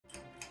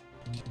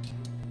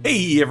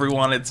Hey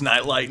everyone, it's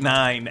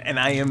Nightlight9, and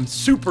I am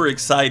super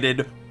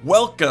excited.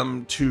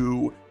 Welcome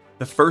to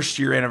the first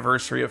year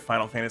anniversary of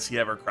Final Fantasy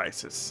Ever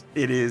Crisis.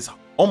 It is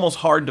almost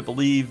hard to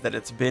believe that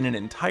it's been an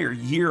entire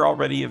year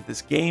already of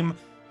this game,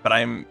 but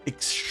I'm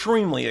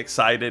extremely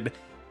excited.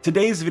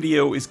 Today's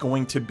video is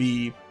going to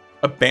be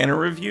a banner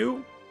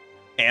review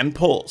and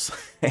pulls.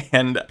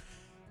 And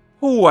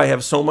I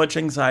have so much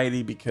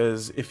anxiety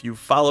because if you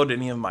followed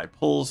any of my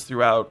pulls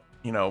throughout,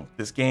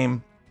 this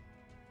game,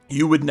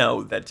 you would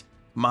know that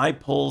my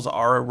pulls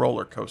are a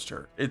roller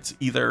coaster. It's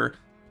either,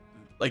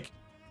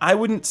 I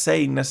wouldn't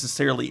say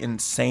necessarily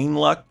insane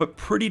luck, but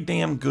pretty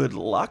damn good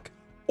luck,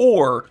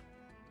 or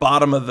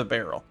bottom of the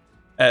barrel.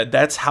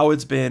 That's how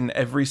it's been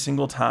every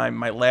single time.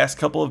 My last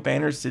couple of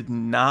banners did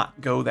not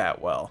go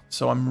that well,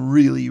 so I'm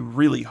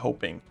really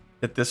hoping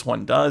that this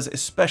one does,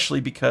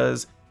 especially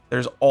because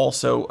there's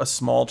also a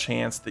small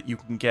chance that you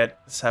can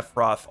get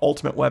Sephiroth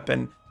ultimate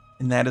weapon,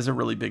 and that is a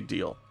really big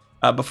deal.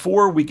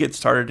 Before we get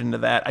started into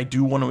that, I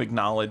do want to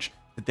acknowledge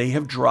that they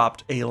have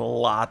dropped a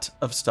lot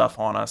of stuff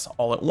on us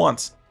all at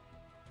once.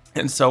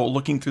 And so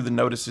looking through the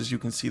notices, you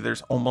can see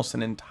there's almost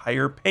an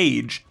entire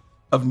page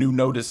of new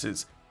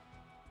notices.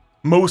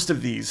 Most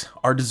of these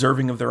are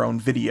deserving of their own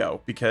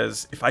video,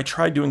 because if I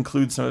tried to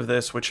include some of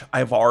this, which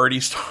I've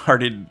already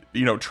started,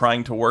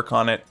 trying to work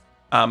on it,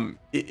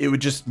 it would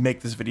just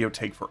make this video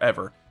take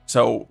forever.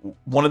 So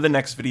one of the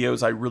next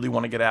videos I really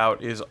want to get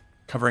out is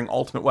covering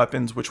ultimate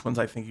weapons, which ones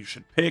I think you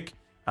should pick.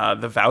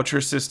 The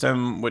voucher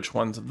system, which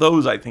ones of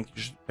those I think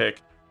you should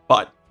pick,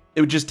 but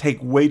it would just take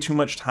way too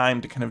much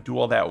time to kind of do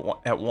all that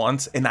at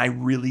once, and I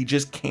really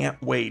just can't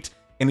wait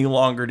any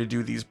longer to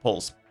do these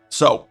pulls.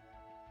 So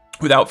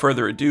without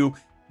further ado,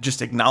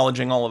 just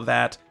acknowledging all of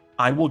that,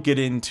 I will get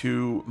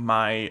into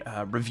my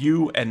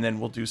review, and then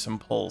we'll do some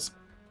pulls.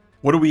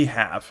 What do we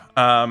have?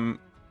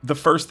 The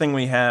first thing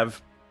we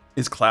have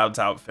is Cloud's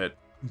outfit,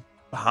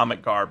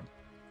 Bahamut Garb,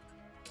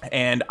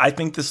 and I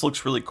think this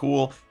looks really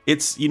cool.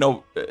 It's,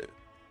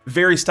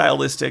 very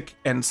stylistic,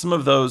 and some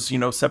of those,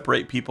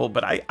 separate people,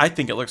 but I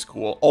think it looks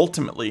cool.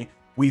 Ultimately,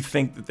 we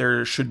think that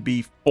there should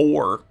be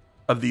 4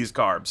 of these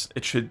garbs.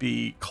 It should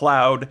be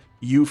Cloud,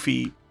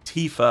 Yuffie,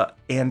 Tifa,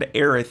 and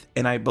Aerith,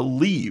 and I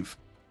believe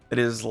it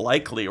is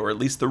likely, or at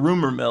least the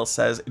rumor mill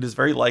says it is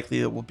very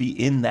likely it will be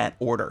in that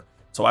order.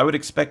 So I would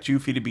expect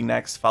Yuffie to be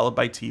next, followed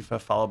by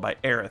Tifa, followed by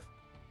Aerith.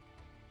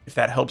 If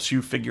that helps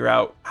you figure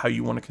out how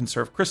you want to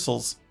conserve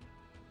crystals,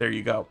 there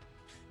you go.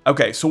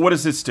 Okay, so what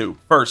does this do?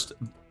 First,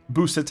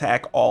 boost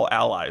attack all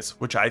allies,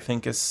 which I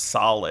think is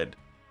solid,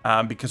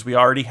 because we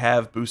already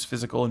have boost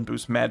physical and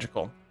boost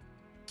magical.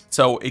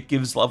 So it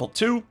gives level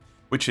 2,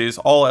 which is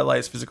all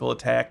allies physical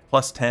attack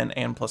plus 10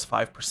 and plus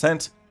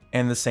 5%,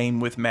 and the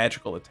same with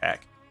magical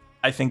attack.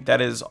 I think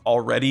that is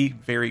already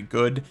very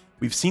good.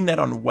 We've seen that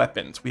on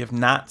weapons. We have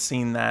not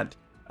seen that,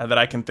 that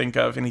I can think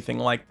of anything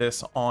like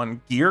this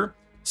on gear.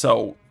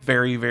 So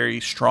very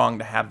strong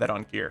to have that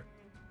on gear.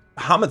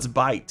 Bahamut's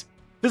Bite,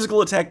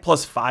 physical attack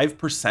plus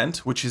 5%,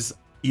 which is,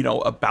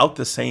 about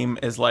the same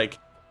as like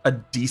a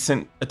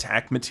decent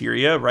attack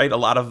materia, right? A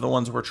lot of the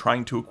ones we're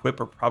trying to equip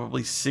are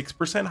probably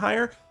 6%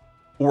 higher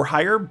or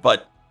higher,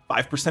 but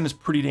 5% is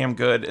pretty damn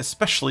good,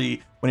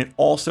 especially when it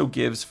also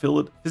gives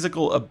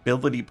physical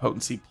ability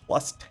potency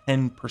plus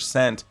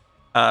 10%.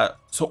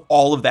 So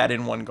all of that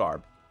in one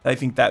garb. I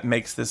think that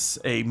makes this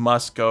a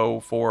must go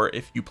for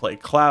if you play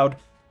Cloud,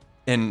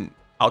 and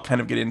I'll kind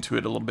of get into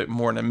it a little bit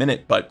more in a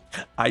minute,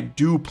 but I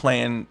do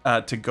plan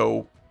to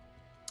go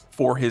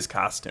for his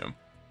costume.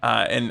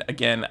 And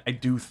again, I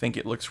do think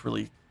it looks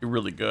really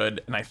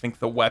good, and I think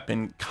the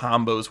weapon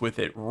combos with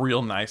it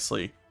real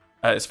nicely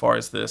as far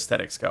as the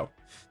aesthetics go.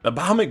 The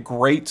Bahamut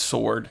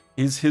Greatsword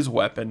is his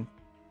weapon,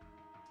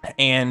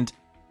 and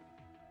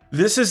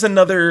this is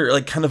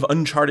another kind of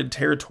uncharted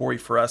territory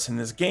for us in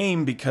this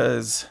game,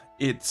 because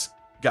it's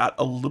got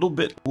a little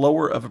bit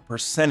lower of a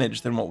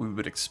percentage than what we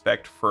would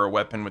expect for a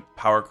weapon with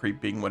power creep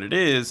being what it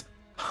is.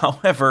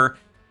 However,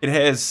 it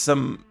has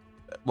some,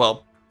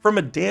 well, from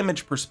a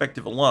damage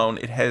perspective alone,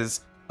 it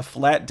has a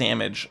flat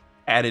damage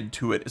added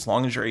to it as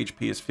long as your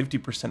HP is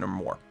 50% or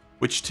more,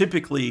 which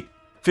typically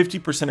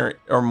 50%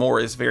 or more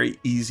is very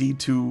easy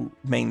to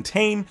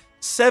maintain.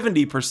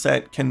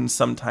 70% can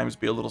sometimes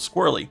be a little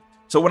squirrely.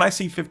 So when I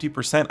see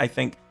 50%, I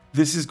think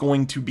this is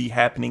going to be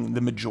happening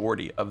the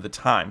majority of the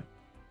time.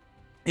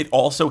 It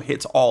also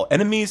hits all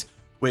enemies,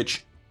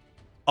 which,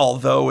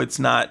 although it's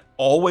not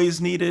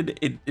always needed,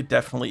 it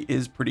definitely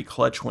is pretty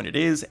clutch when it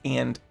is,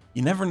 and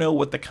you never know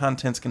what the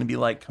content's going to be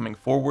like coming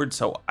forward,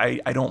 so I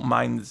don't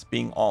mind this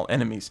being all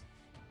enemies.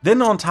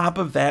 Then on top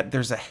of that,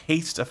 there's a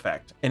haste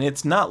effect, and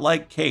it's not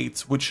like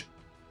Kate's, which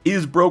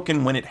is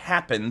broken when it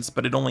happens,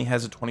 but it only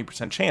has a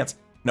 20% chance.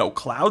 No,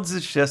 Cloud's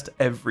is just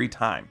every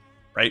time,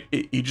 right?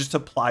 He just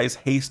applies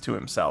haste to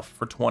himself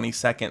for 20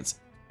 seconds,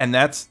 and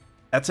that's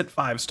at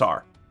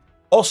 5-star.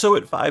 Also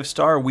at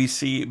 5-star, we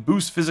see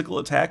boost physical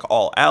attack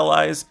all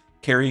allies,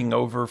 carrying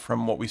over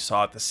from what we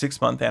saw at the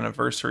 6-month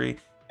anniversary,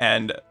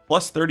 and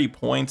plus 30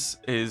 points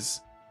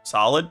is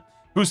solid.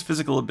 Boost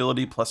physical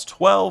ability plus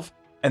 12,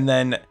 and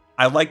then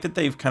I like that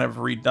they've kind of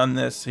redone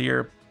this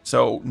here.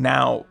 So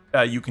now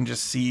you can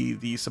just see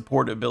the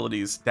support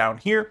abilities down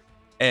here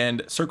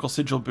and Circle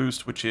Sigil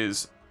boost, which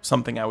is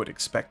something I would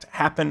expect to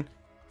happen.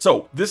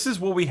 So this is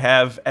what we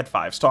have at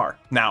 5-star.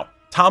 Now,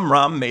 Tom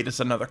Rom made us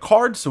another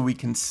card so we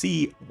can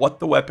see what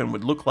the weapon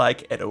would look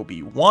like at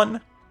OB1.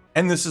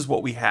 And this is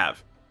what we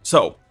have.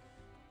 So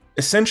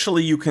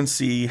essentially you can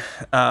see,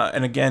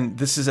 and again,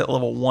 this is at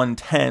level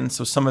 110.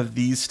 So some of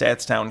these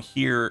stats down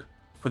here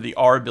for the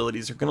R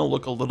abilities are going to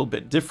look a little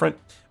bit different,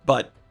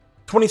 but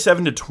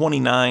 27 to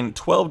 29,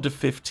 12 to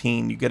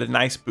 15, you get a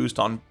nice boost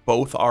on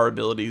both R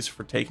abilities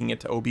for taking it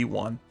to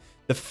OB1.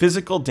 The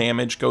physical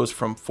damage goes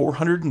from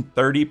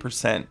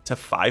 430% to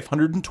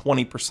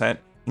 520%,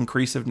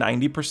 increase of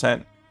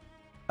 90%.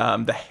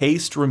 The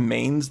haste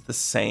remains the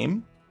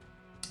same,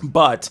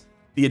 but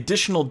the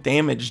additional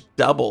damage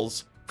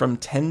doubles from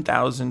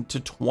 10,000 to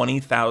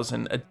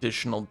 20,000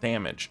 additional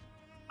damage.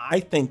 I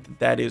think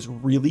that is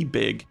really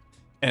big,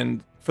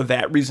 and for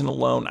that reason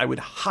alone, I would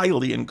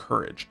highly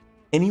encourage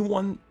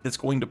anyone that's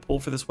going to pull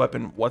for this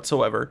weapon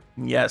whatsoever,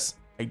 and yes,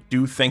 I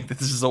do think that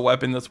this is a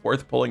weapon that's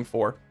worth pulling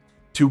for,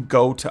 to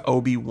go to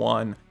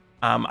OB1.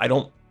 I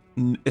don't,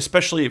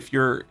 especially if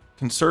you're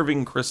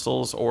conserving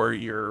crystals or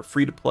you're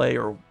free to play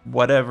or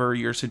whatever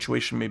your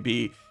situation may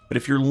be, but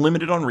if you're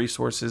limited on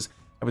resources,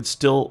 I would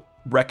still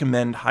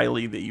recommend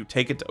highly that you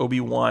take it to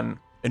OB1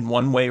 in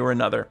one way or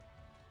another,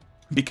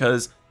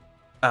 because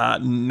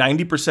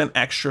 90%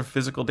 extra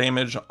physical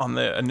damage on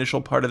the initial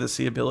part of the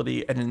C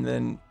ability, and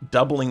then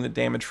doubling the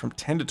damage from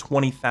 10 to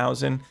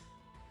 20,000,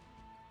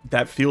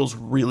 that feels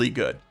really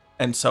good.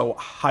 And so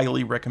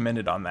highly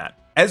recommended on that.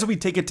 As we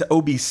take it to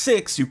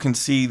OB6, you can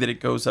see that it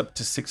goes up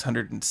to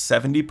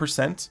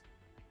 670%,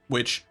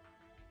 which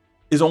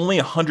is only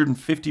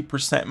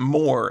 150%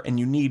 more, and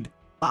you need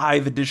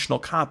 5 additional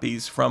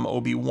copies from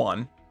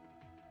OB1.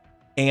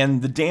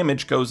 And the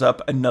damage goes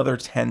up another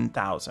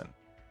 10,000.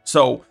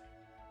 So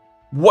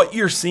what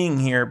you're seeing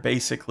here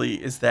basically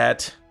is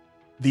that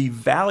the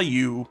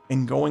value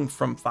in going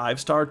from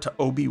 5-star to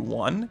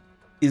OB1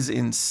 is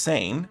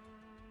insane.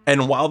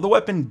 And while the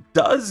weapon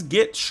does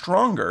get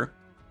stronger,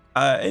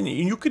 and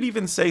you could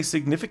even say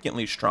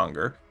significantly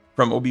stronger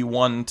from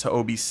OB1 to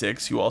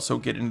OB6, you also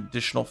get an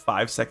additional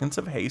 5 seconds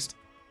of haste.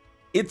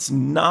 It's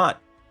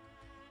not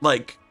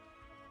like,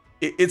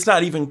 it's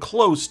not even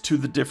close to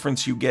the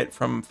difference you get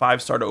from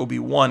 5-star to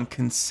OB1,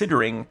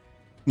 considering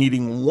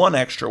needing 1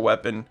 extra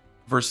weapon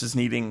versus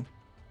needing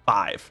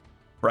 5,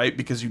 right?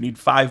 Because you need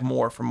 5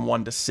 more from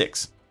 1 to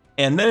 6.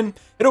 And then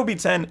at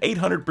OB10,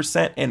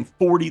 800% and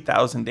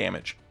 40,000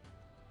 damage.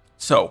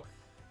 So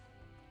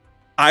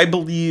I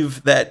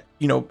believe that,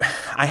 you know,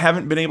 I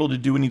haven't been able to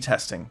do any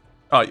testing.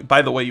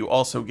 By the way, you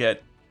also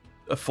get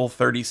a full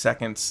 30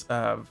 seconds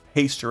of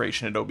haste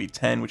duration at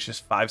OB10, which is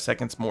 5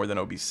 seconds more than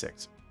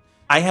OB6.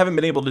 I haven't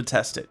been able to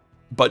test it,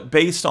 but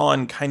based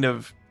on kind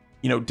of,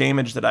 you know,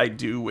 damage that I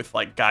do with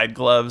like guide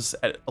gloves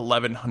at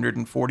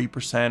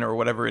 1140% or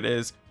whatever it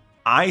is,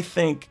 I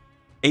think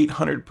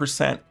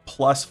 800%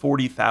 plus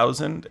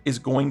 40,000 is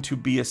going to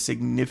be a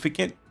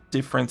significant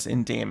difference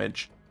in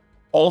damage.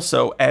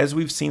 Also, as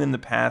we've seen in the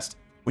past,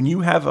 when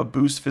you have a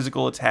boost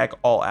physical attack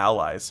all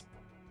allies,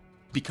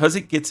 because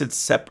it gets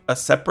a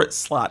separate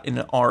slot in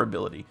an R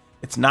ability,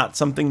 it's not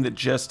something that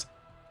just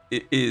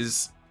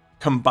is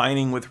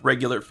combining with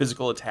regular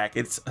physical attack.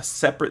 It's a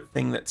separate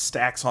thing that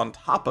stacks on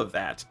top of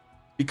that.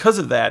 Because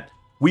of that,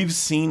 we've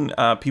seen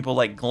people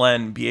like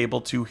Glenn be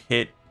able to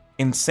hit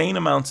insane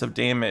amounts of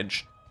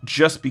damage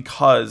just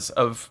because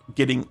of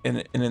getting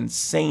an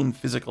insane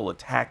physical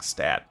attack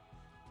stat.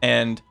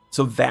 And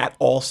so that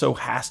also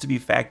has to be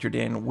factored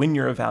in when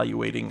you're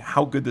evaluating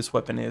how good this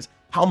weapon is,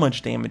 how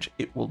much damage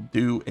it will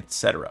do,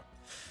 etc.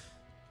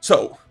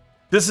 So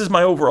this is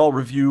my overall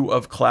review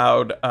of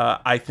Cloud.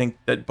 I think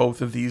that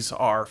both of these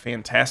are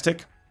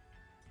fantastic.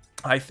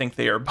 I think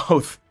they are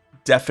both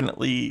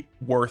definitely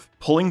worth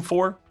pulling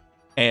for,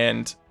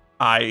 and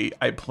I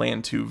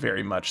plan to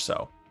very much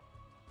so.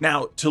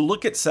 Now, to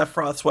look at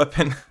Sephiroth's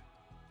weapon,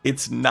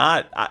 it's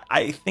not,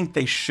 I think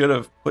they should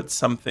have put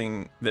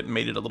something that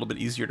made it a little bit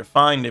easier to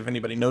find. If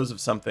anybody knows of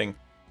something,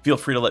 feel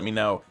free to let me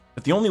know.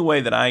 But the only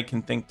way that I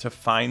can think to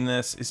find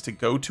this is to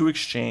go to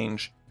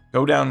Exchange,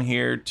 go down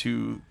here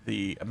to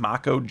the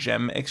Mako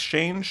Gem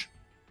Exchange,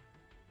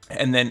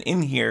 and then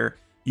in here,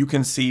 you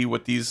can see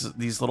what these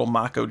little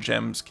Mako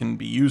gems can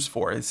be used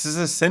for. This is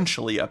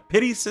essentially a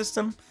pity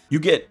system. You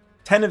get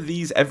 10 of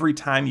these every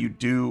time you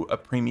do a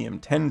premium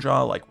 10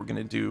 draw, like we're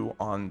gonna do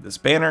on this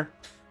banner.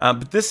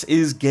 But this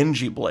is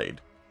Genji Blade.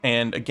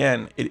 And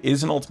again, it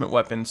is an ultimate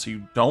weapon, so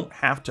you don't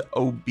have to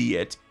OB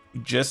it.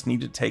 You just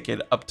need to take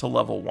it up to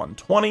level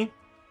 120.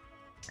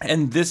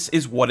 And this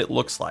is what it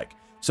looks like.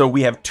 So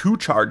we have 2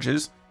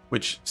 charges,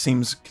 which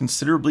seems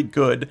considerably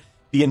good.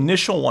 The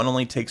initial one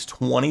only takes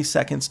 20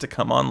 seconds to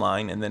come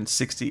online, and then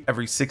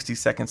every 60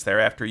 seconds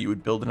thereafter, you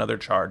would build another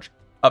charge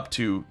up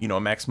to, you know,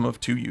 a maximum of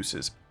 2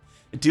 uses.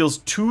 It deals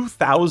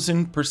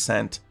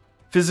 2,000%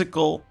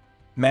 physical,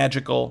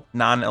 magical,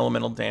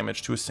 non-elemental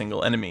damage to a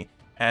single enemy.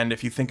 And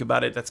if you think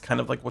about it, that's kind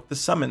of like what the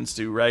summons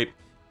do, right?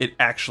 it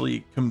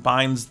actually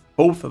combines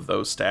both of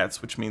those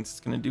stats, which means it's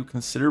going to do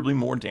considerably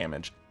more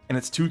damage, and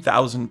it's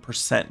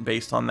 2000%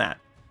 based on that.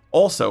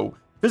 Also,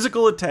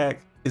 physical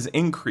attack is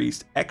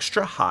increased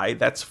extra high,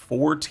 that's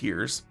 4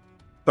 tiers,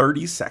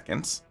 30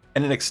 seconds,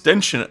 and an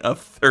extension of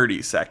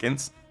 30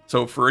 seconds.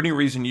 So for any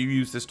reason you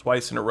use this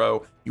twice in a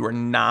row, you are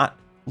not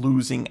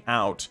losing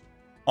out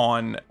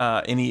on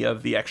any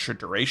of the extra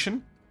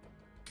duration.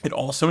 It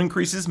also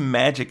increases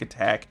magic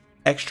attack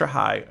extra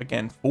high,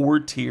 again, 4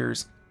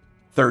 tiers,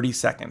 30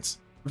 seconds.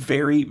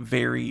 Very,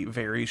 very,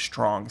 very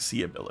strong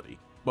C ability.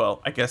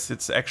 Well, I guess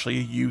it's actually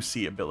a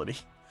UC ability,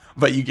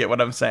 but you get what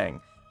I'm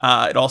saying.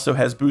 It also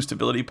has boost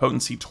ability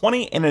potency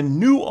 20 and a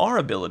new R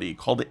ability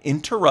called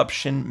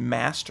Interruption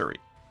Mastery.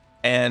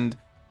 And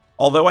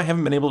although I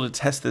haven't been able to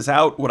test this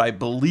out, what I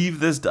believe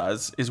this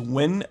does is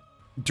when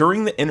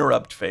during the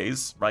interrupt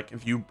phase, like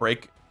if you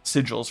break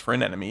sigils for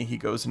an enemy, he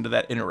goes into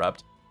that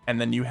interrupt, and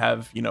then you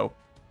have,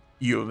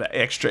 you have the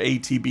extra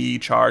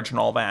ATB charge and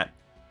all that,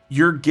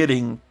 you're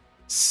getting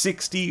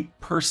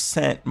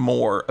 60%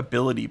 more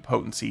ability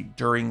potency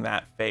during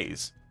that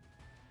phase.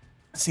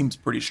 Seems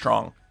pretty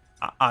strong.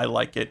 I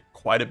like it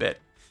quite a bit.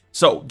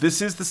 So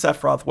this is the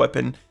Sephiroth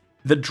weapon.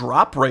 The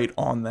drop rate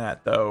on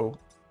that, though,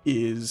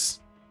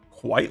 is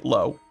quite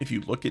low. If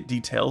you look at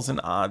details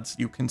and odds,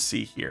 you can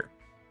see here.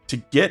 To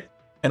get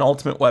an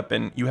ultimate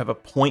weapon, you have a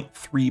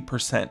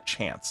 0.3%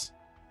 chance.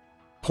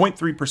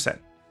 0.3%.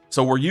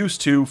 So we're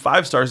used to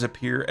 5 stars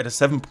appear at a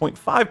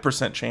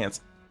 7.5%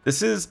 chance.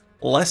 This is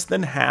less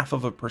than half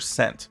of a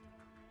percent.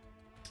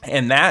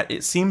 And that,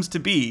 it seems to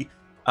be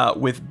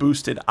with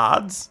boosted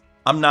odds.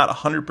 I'm not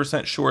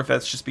 100% sure if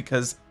that's just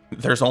because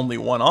there's only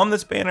one on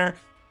this banner.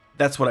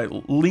 That's what I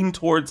lean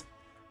towards.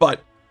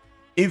 But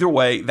either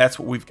way, that's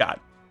what we've got.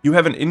 You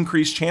have an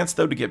increased chance,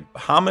 though, to get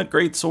Bahamut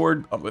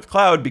Greatsword with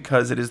Cloud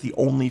because it is the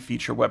only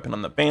feature weapon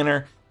on the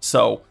banner.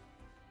 So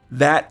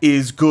that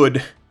is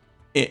good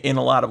in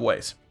a lot of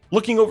ways.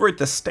 Looking over at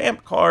the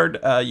stamp card,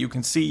 you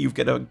can see you've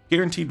got a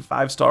guaranteed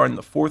 5-star in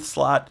the 4th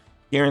slot,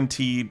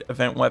 guaranteed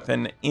event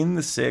weapon in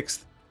the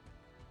 6th,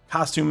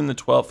 costume in the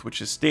 12th,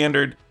 which is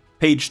standard.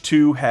 Page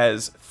 2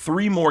 has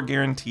 3 more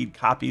guaranteed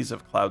copies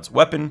of Cloud's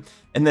weapon,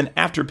 and then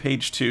after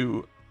page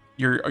 2,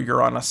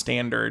 you're on a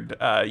standard,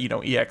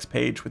 EX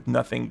page with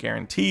nothing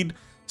guaranteed.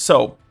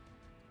 So,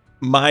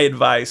 my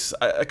advice,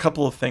 a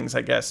couple of things,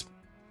 I guess.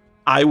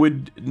 I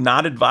would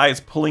not advise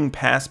pulling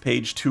past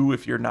page 2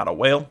 if you're not a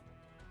whale.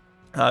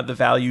 The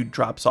value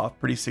drops off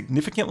pretty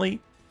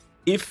significantly.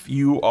 If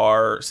you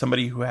are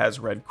somebody who has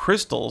red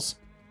crystals,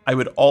 I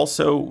would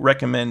also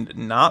recommend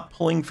not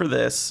pulling for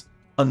this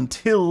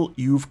until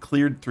you've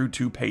cleared through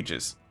 2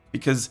 pages,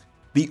 because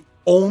the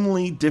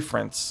only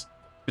difference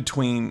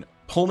between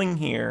pulling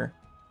here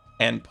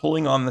and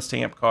pulling on the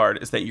stamp card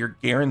is that you're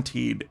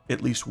guaranteed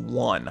at least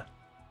 1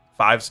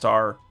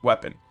 5-star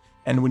weapon.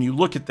 And when you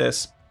look at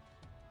this,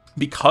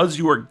 because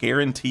you are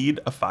guaranteed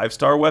a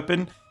 5-star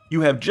weapon,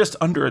 you have just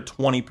under a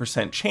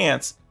 20%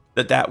 chance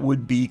that that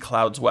would be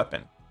Cloud's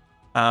weapon.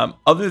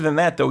 Other than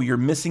that, though, you're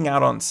missing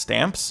out on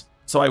stamps,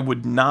 so I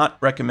would not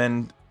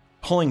recommend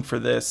pulling for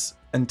this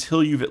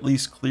until you've at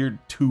least cleared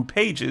 2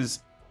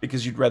 pages,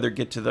 because you'd rather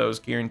get to those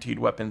guaranteed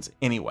weapons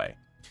anyway.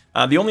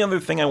 The only other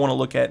thing I want to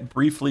look at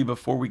briefly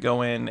before we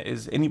go in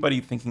is anybody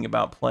thinking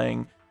about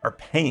paying,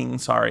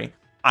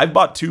 I've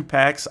bought 2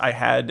 packs. I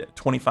had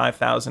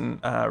 25,000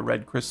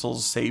 red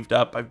crystals saved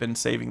up. I've been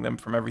saving them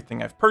from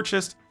everything I've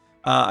purchased.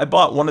 I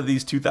bought one of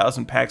these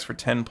 2,000 packs for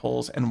 10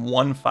 pulls and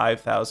one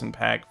 5,000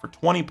 pack for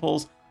 20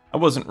 pulls. I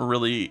wasn't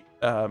really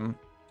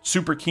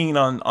super keen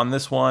on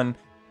this one,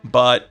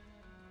 but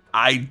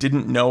I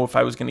didn't know if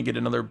I was going to get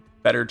another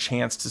better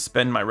chance to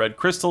spend my red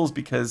crystals,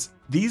 because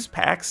these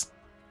packs,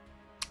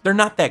 they're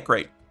not that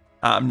great.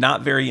 I'm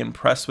not very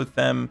impressed with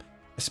them,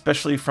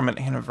 especially from an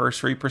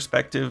anniversary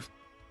perspective.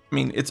 I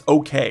mean, it's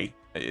okay.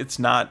 It's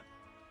not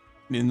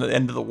in the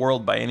end of the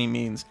world by any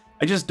means.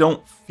 I just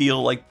don't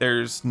feel like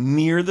there's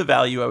near the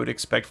value I would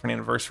expect for an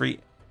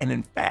anniversary. And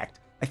in fact,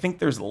 I think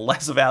there's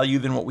less value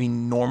than what we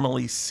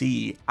normally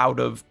see out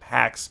of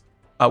packs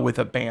with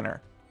a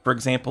banner. For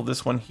example,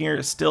 this one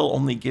here still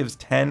only gives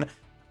 10.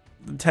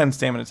 10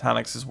 stamina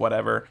tonics is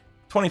whatever.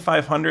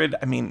 2,500,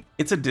 I mean,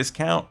 it's a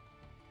discount.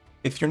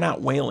 If you're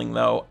not whaling,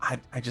 though,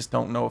 I just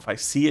don't know if I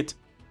see it.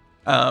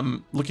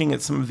 Looking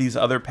at some of these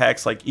other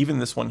packs, like even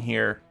this one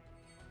here,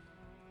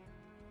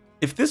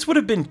 if this would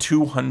have been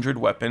 200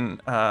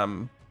 weapon,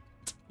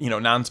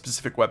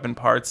 non-specific weapon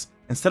parts,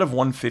 instead of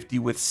 150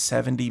 with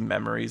 70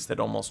 memories that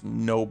almost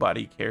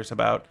nobody cares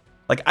about,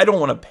 like, I don't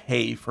want to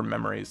pay for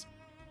memories.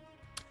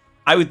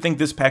 I would think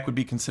this pack would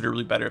be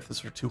considerably better if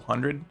this were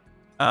 200.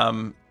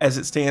 As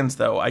it stands,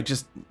 though,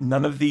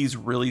 none of these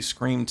really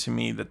scream to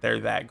me that they're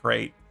that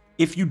great.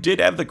 If you did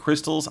have the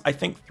crystals, I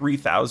think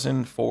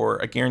 3,000 for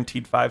a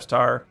guaranteed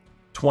 5-star,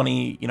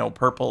 20,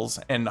 purples,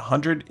 and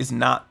 100 is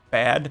not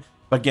bad.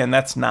 But again,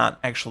 that's not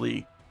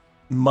actually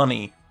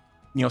money.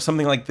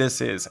 Something like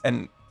this is.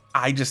 And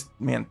I just,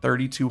 man,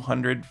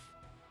 3,200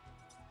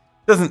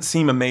 doesn't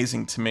seem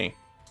amazing to me.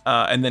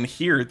 And then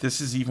here,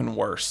 this is even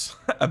worse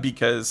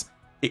because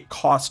it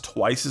costs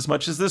twice as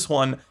much as this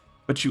one,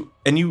 but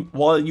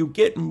while you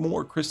get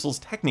more crystals,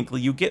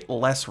 technically you get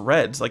less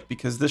reds, like,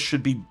 because this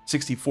should be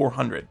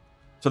 6,400.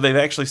 So they've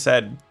actually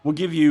said, we'll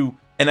give you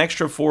an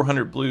extra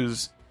 400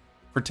 blues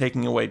for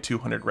taking away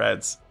 200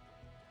 reds.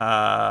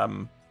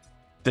 That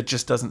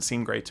just doesn't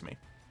seem great to me.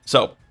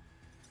 So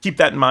keep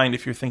that in mind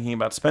if you're thinking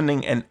about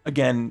spending. And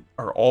again,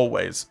 or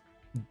always,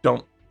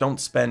 don't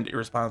spend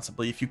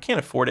irresponsibly. If you can't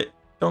afford it,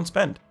 don't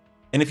spend.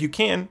 And if you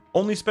can,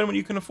 only spend what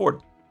you can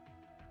afford.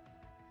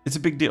 It's a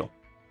big deal.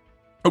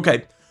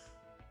 Okay.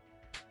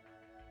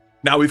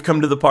 Now we've come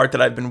to the part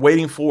that I've been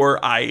waiting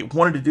for. I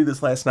wanted to do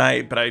this last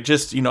night, but I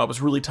just, I was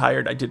really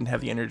tired. I didn't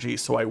have the energy,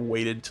 so I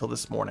waited till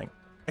this morning.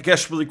 I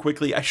guess really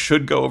quickly, I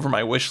should go over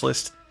my wish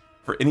list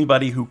for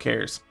anybody who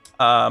cares.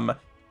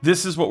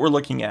 This is what we're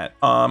looking at.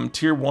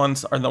 Tier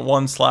 1s are the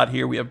 1 slot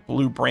here. We have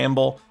Blue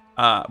Bramble.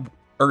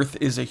 Earth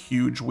is a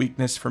huge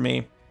weakness for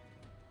me,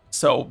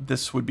 so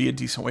this would be a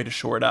decent way to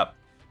shore it up.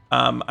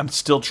 I'm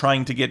still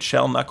trying to get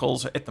Shell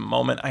Knuckles. At the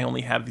moment, I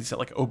only have these at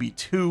like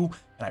OB2,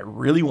 and I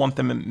really want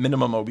them at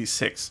minimum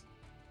OB6.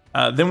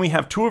 Then we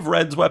have 2 of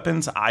Red's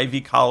weapons,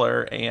 Ivy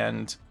Collar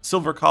and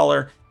Silver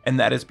Collar, and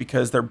that is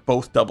because they're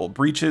both double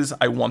breaches.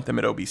 I want them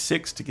at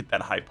OB6 to get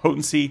that high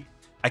potency.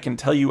 I can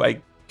tell you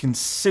I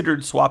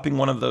considered swapping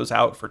one of those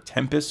out for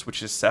Tempest,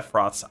 which is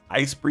Sephiroth's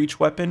ice breach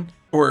weapon,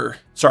 or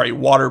sorry,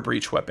 water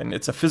breach weapon.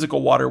 It's a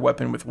physical water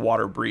weapon with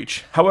water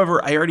breach.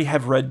 However, I already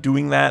have Red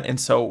doing that, and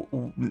so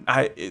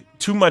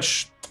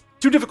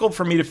too difficult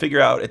for me to figure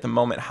out at the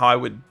moment how I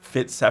would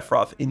fit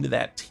Sephiroth into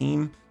that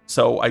team,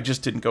 so I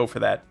just didn't go for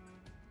that.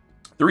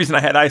 The reason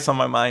I had ice on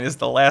my mind is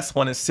the last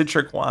one is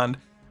Citric Wand.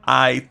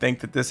 I think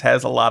that this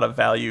has a lot of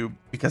value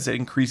because it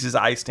increases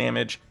ice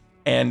damage,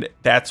 and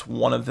that's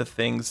one of the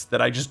things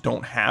that I just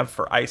don't have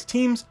for ice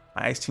teams.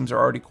 My ice teams are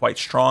already quite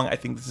strong. I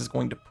think this is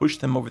going to push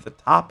them over the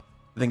top.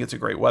 I think it's a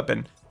great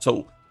weapon.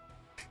 So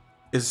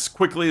as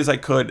quickly as I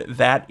could,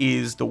 that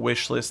is the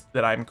wish list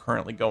that I'm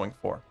currently going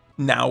for.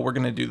 Now we're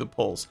going to do the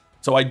pulls.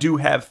 So I do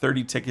have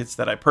 30 tickets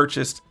that I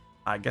purchased.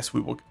 I guess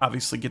we will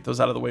obviously get those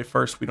out of the way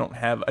first. We don't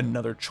have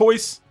another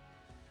choice.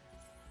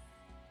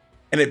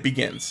 And it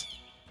begins.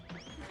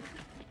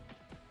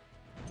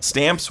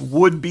 Stamps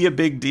would be a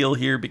big deal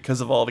here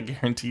because of all the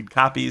guaranteed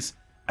copies.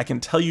 I can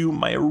tell you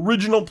my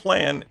original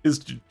plan is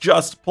to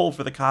just pull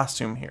for the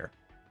costume here.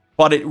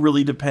 But it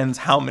really depends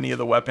how many of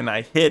the weapon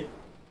I hit,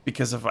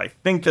 because if I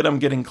think that I'm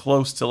getting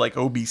close to like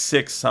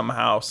OB6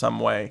 somehow, some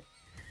way,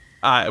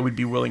 I would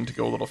be willing to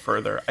go a little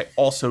further. I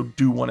also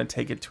do want to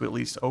take it to at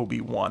least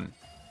OB1.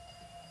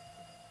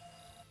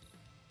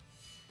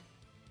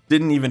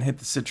 Didn't even hit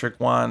the Citric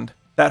Wand.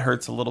 That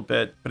hurts a little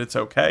bit, but it's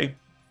okay.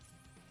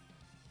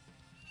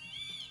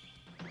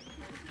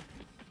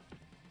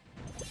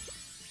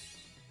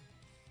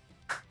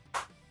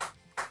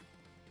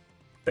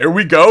 There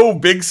we go,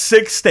 big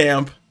 6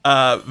 stamp.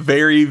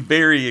 Very,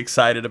 very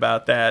excited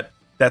about that.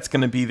 That's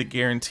going to be the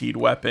guaranteed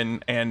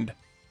weapon, and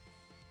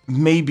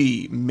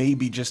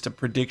maybe just a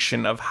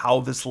prediction of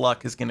how this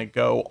luck is going to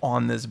go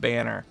on this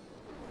banner.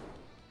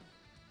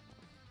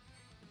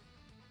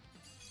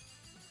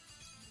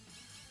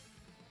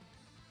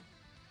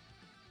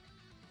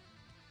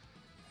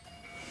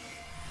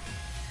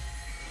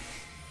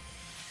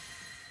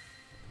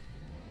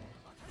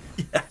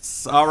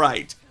 Yes, all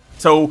right.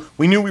 So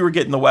we knew we were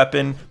getting the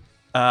weapon.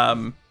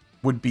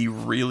 Would be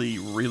really,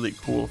 really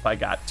cool if I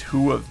got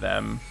 2 of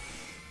them.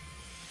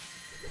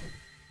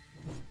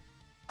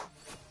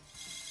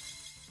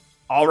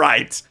 All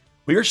right.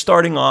 We are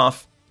starting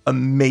off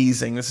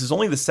amazing. This is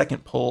only the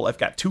second pull. I've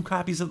got 2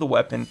 copies of the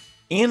weapon,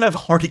 and I've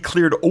already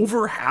cleared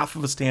over half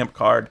of a stamp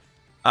card.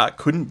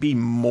 Couldn't be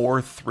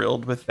more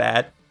thrilled with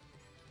that.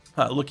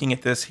 Looking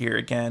at this here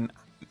again,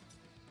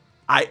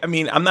 I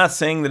mean, I'm not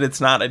saying that it's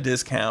not a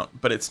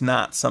discount, but it's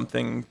not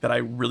something that I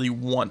really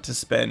want to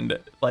spend,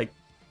 like,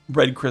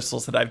 red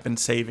crystals that I've been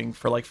saving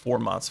for, like, 4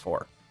 months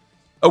for.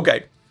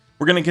 Okay,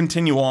 we're going to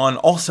continue on.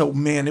 Also,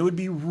 man, it would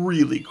be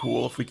really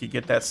cool if we could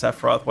get that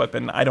Sephiroth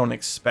weapon. I don't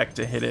expect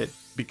to hit it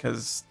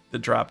because the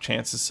drop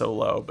chance is so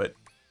low, but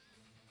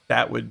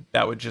that would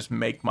just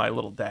make my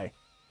little day.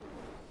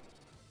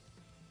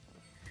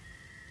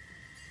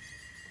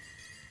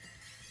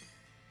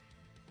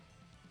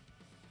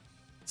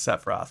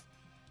 Sephiroth.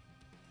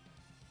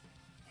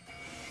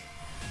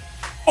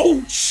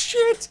 Oh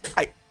shit!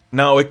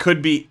 No, it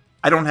could be.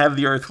 I don't have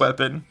the Earth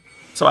weapon,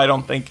 so I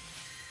don't think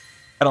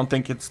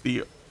it's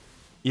the.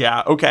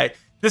 Yeah, okay.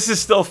 This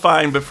is still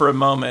fine, but for a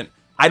moment,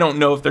 I don't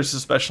know if there's a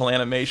special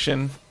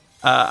animation.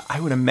 I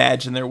would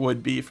imagine there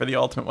would be for the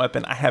ultimate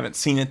weapon. I haven't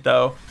seen it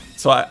though,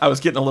 so I was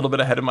getting a little bit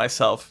ahead of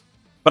myself.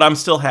 But I'm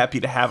still happy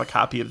to have a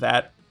copy of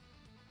that.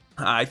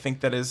 I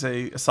think that is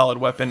a solid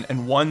weapon,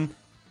 and one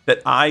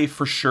that I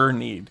for sure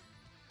need.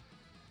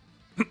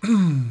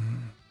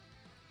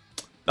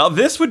 Now,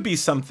 this would be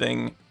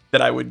something that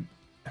I would...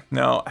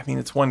 No, I mean,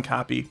 it's 1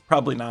 copy.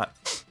 Probably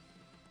not.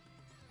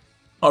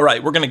 All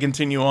right, we're going to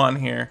continue on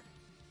here.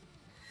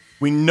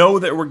 We know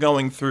that we're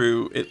going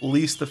through at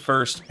least the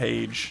first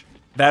page.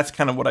 That's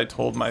kind of what I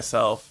told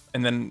myself.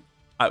 And then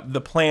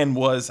the plan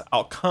was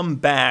I'll come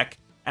back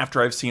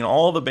after I've seen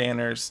all the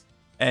banners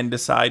and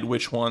decide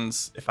which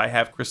ones, if I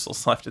have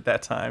crystals left at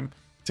that time,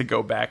 to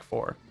go back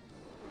for.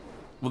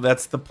 Well,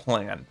 that's the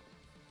plan.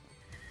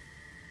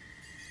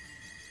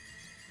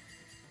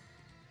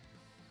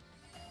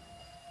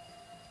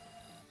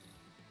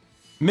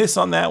 Miss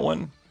on that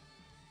one.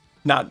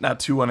 Not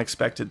too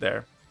unexpected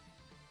there.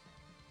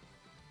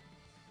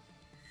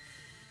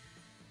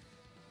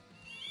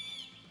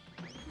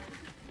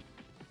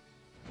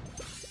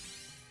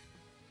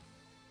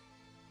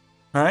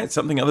 All right,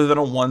 something other than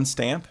a 1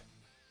 stamp.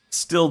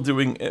 Still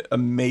doing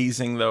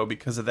amazing, though,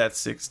 because of that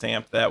 6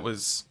 stamp. That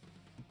was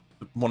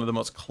one of the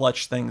most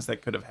clutch things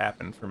that could have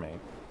happened for me.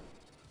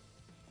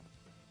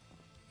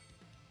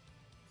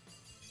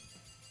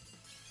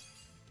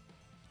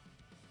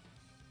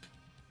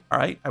 All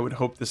right, I would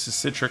hope this is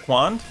Citric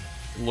Wand.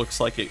 Looks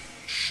like it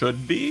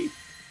should be.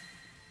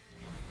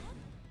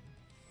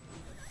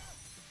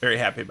 Very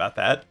happy about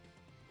that.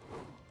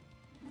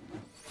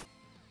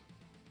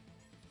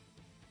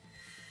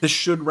 This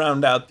should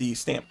round out the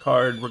stamp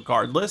card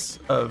regardless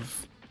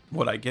of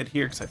what I get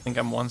here, because I think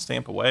I'm 1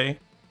 stamp away.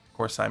 Of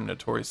course, I'm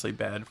notoriously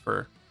bad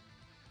for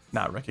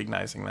not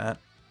recognizing that.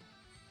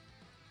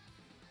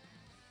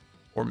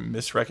 Or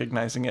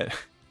misrecognizing it.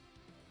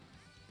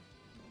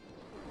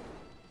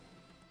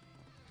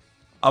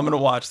 I'm going to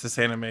watch this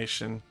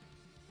animation.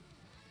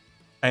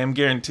 I am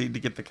guaranteed to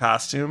get the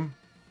costume.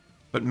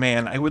 But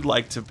man, I would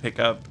like to pick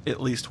up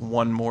at least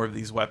 1 more of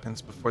these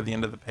weapons before the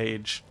end of the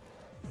page.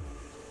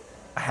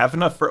 I have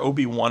enough for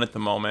OB1 at the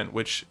moment,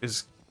 which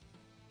is,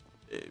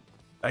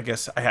 I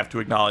guess I have to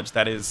acknowledge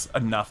that is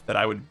enough that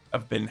I would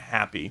have been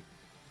happy.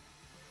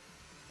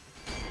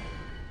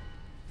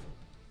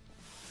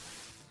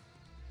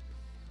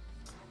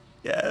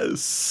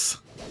 Yes.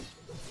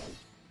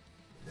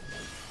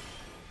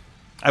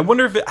 I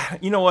wonder if it,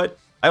 you know what?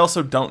 I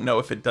also don't know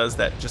if it does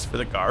that just for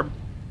the garb.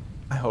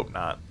 I hope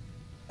not.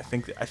 I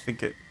think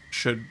it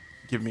should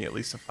give me at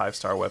least a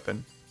 5-star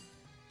weapon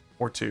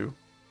or 2.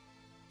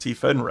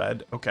 Tifa in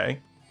red, okay.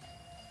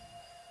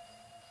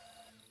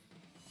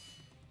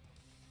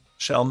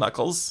 Shell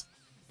Knuckles.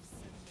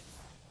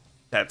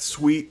 That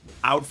sweet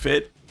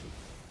outfit.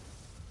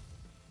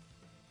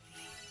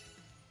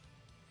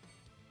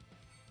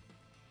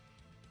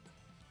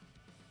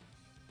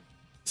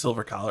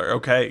 Silver collar,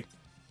 okay.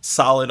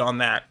 Solid on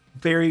that.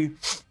 Very,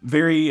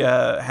 very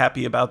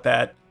happy about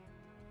that.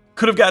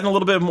 Could have gotten a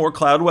little bit more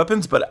cloud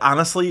weapons, but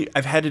honestly,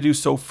 I've had to do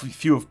so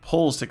few of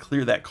pulls to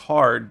clear that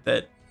card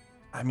that,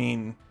 I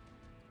mean,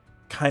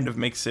 kind of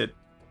makes it,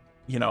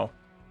 you know,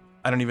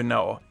 I don't even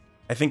know.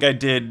 I think I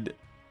did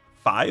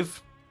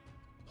 5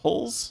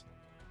 pulls?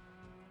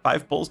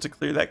 5 pulls to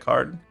clear that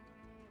card.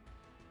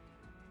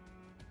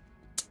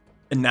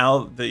 And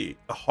now the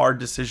hard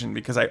decision,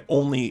 because I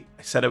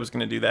said I was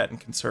going to do that and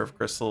conserve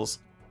crystals,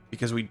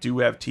 because we do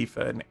have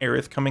Tifa and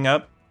Aerith coming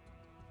up.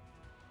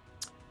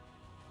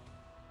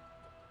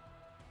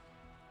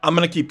 I'm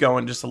going to keep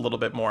going just a little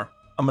bit more.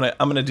 I'm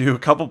going to do a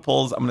couple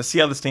pulls. I'm going to see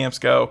how the stamps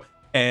go.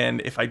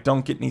 And if I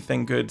don't get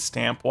anything good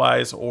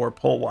stamp-wise or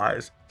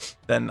pull-wise,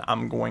 then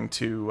I'm going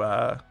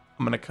to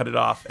cut it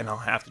off, and I'll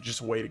have to just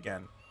wait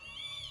again.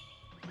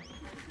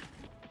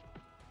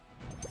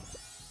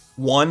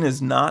 1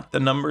 is not the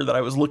number that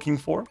I was looking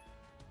for.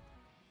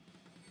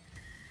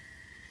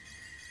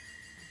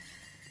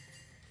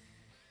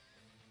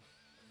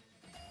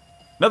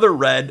 Another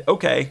red,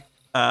 okay.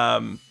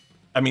 I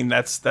mean,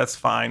 that's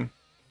fine.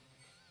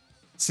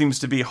 Seems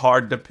to be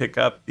hard to pick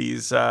up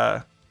these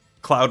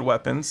cloud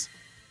weapons.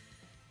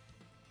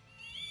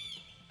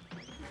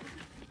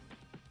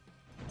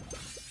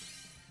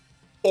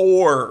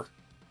 Or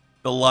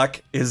the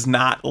luck is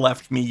not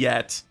left me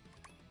yet.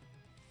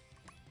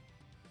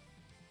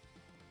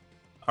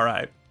 All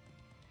right.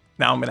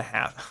 Now I'm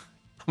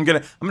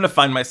gonna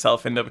find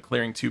myself end up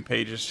clearing 2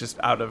 pages just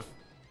out of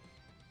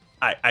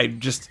I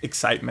just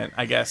excitement,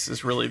 I guess,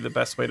 is really the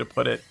best way to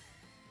put it.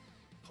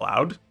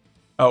 Cloud?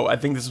 Oh, I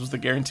think this was the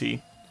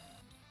guarantee.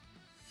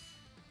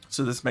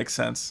 So this makes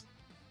sense.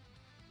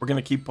 We're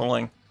gonna keep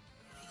pulling.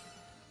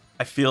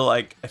 I feel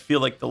like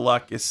the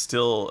luck is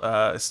still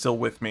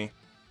with me.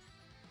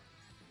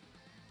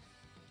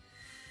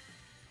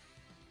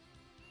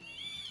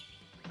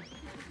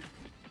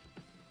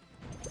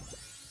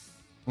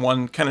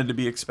 One kind of to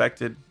be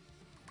expected.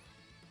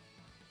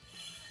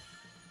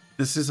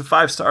 This is a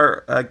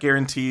 5-star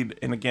guaranteed,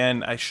 and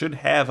again, I should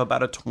have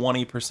about a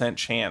 20%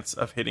 chance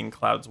of hitting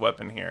Cloud's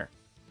weapon here.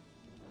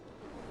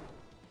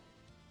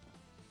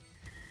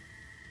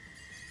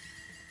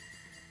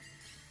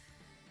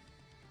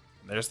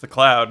 There's the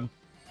Cloud.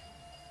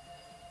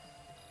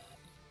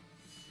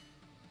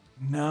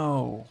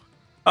 No.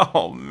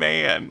 Oh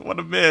man, what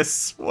a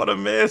miss. What a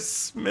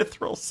miss.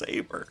 Mithril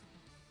Saber.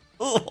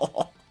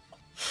 Ugh.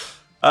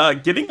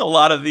 Getting a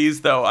lot of these,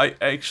 though,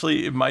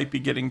 it might be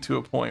getting to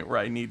a point where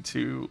I need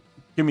to...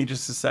 Give me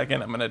just a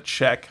second. I'm going to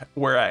check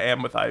where I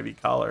am with Ivy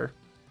Collar.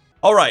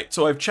 All right,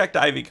 so I've checked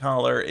Ivy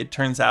Collar. It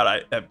turns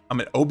out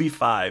I'm at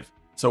OB5,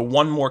 so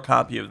 1 more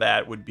copy of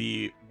that would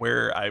be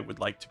where I would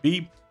like to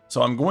be.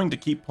 So I'm going to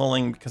keep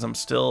pulling because I'm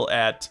still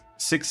at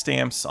 6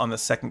 stamps on the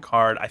second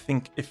card. I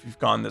think if you've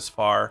gone this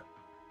far,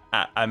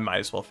 I might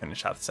as well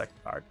finish out the second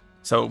card.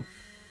 So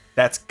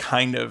that's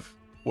kind of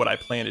what I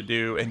plan to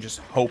do, and just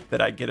hope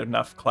that I get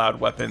enough cloud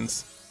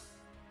weapons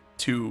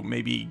to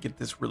maybe get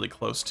this really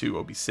close to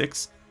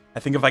OB6. I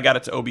think if I got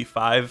it to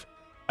OB5,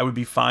 I would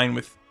be fine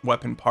with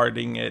weapon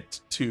parting it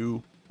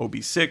to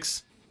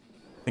OB6.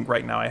 I think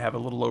right now I have a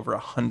little over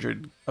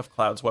 100 of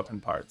Cloud's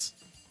weapon parts.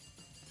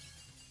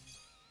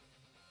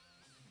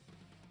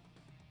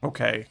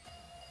 Okay.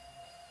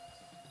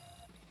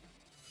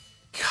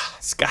 God,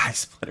 Sky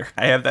Splitter.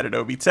 I have that at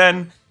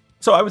OB10.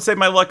 So I would say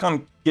my luck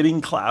on getting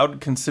Cloud,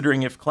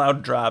 considering if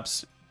Cloud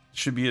drops,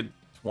 should be a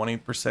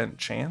 20%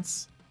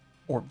 chance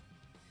or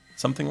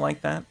something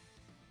like that.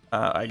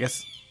 I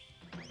guess.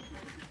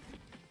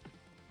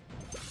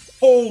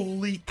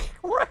 Holy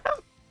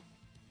crap.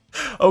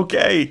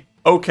 Okay.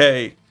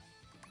 Okay.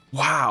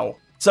 Wow.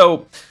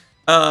 So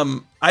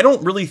I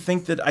don't really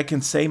think that I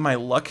can say my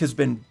luck has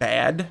been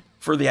bad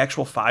for the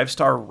actual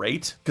 5-star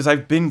rate, because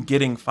I've been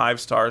getting 5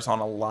 stars on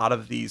a lot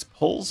of these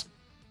pulls.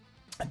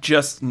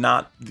 Just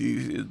not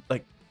the,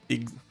 like,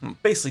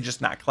 basically just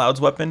not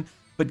Cloud's weapon.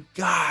 But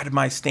God,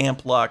 my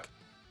stamp luck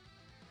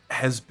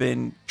has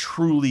been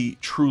truly,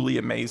 truly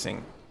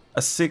amazing.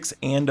 A 6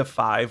 and a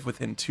 5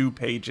 within 2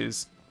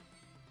 pages.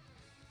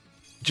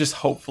 Just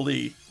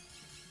hopefully.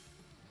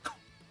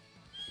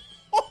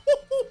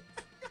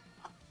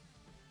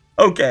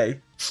 Okay,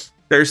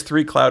 there's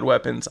 3 Cloud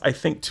weapons. I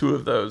think 2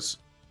 of those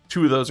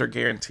are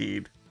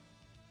guaranteed.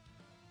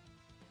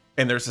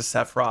 And there's a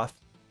Sephiroth.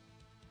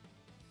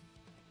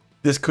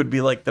 This could be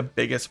like the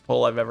biggest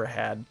pull I've ever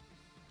had.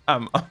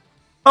 I'm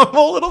a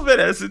little bit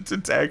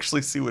hesitant to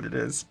actually see what it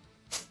is.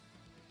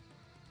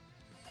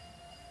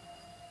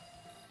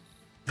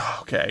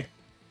 Okay.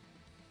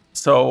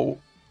 So.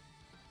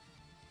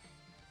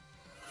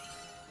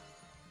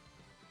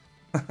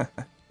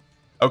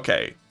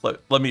 Okay,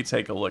 let me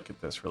take a look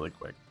at this really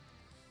quick.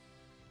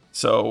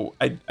 So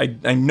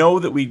I know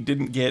that we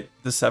didn't get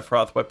the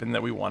Sephiroth weapon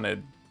that we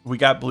wanted. We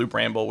got Blue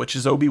Bramble, which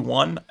is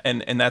OB1,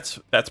 and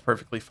that's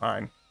perfectly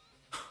fine.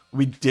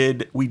 We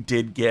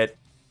did get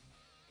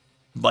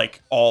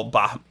like all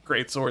Bahamut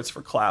Greatswords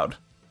for Cloud.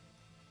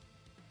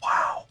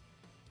 Wow.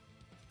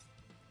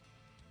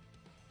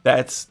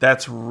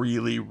 That's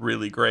really,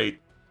 really great.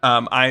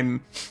 I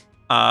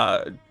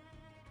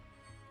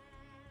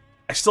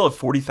still have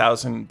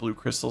 40,000 blue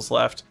crystals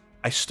left.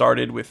 I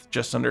started with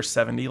just under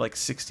 70, like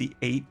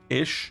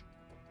 68-ish.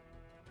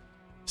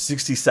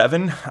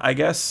 67, I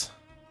guess.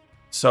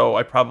 So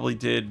I probably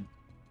did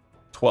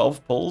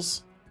 12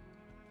 pulls.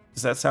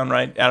 Does that sound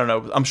right? I don't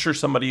know. I'm sure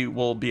somebody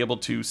will be able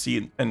to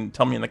see and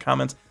tell me in the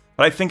comments.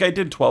 But I think I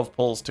did 12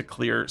 pulls to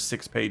clear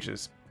 6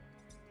 pages.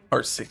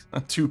 Or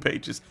 2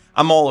 pages.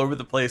 I'm all over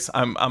the place.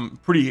 I'm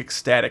pretty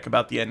ecstatic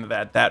about the end of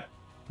that.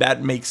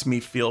 That makes me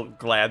feel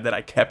glad that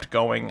I kept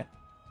going.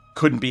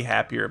 Couldn't be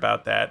happier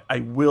about that. I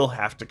will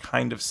have to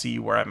kind of see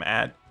where I'm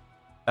at.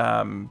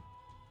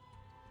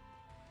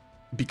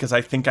 Because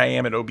I think I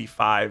am at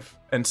OB5.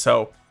 And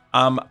so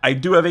I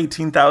do have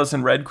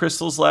 18,000 red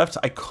crystals left.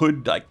 I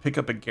could like pick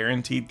up a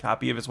guaranteed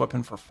copy of his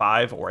weapon for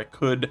 5, or I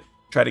could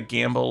try to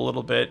gamble a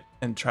little bit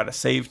and try to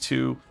save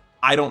 2.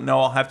 I don't know.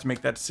 I'll have to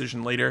make that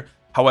decision later.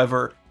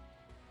 However,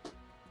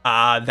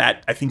 I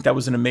think that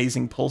was an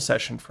amazing pull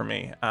session for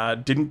me.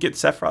 Didn't get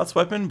Sephiroth's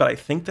weapon, but I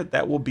think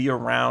that will be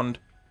around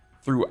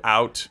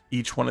throughout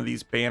each one of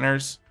these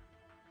banners.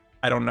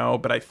 I don't know,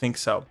 but I think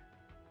so.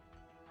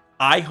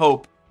 I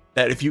hope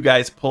that if you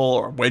guys pull,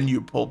 or when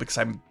you pull, because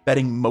I'm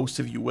betting most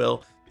of you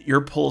will, your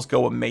pulls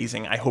go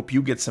amazing. I hope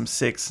you get some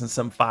 6 and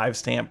some 5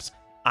 stamps.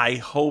 I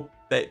hope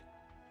that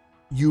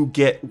you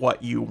get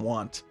what you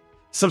want.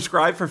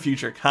 Subscribe for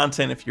future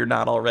content if you're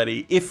not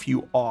already. If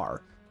you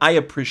are, I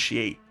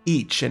appreciate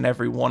each and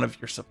every one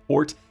of your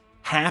support.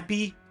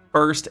 Happy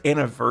 1st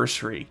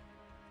anniversary.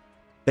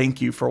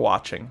 Thank you for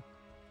watching.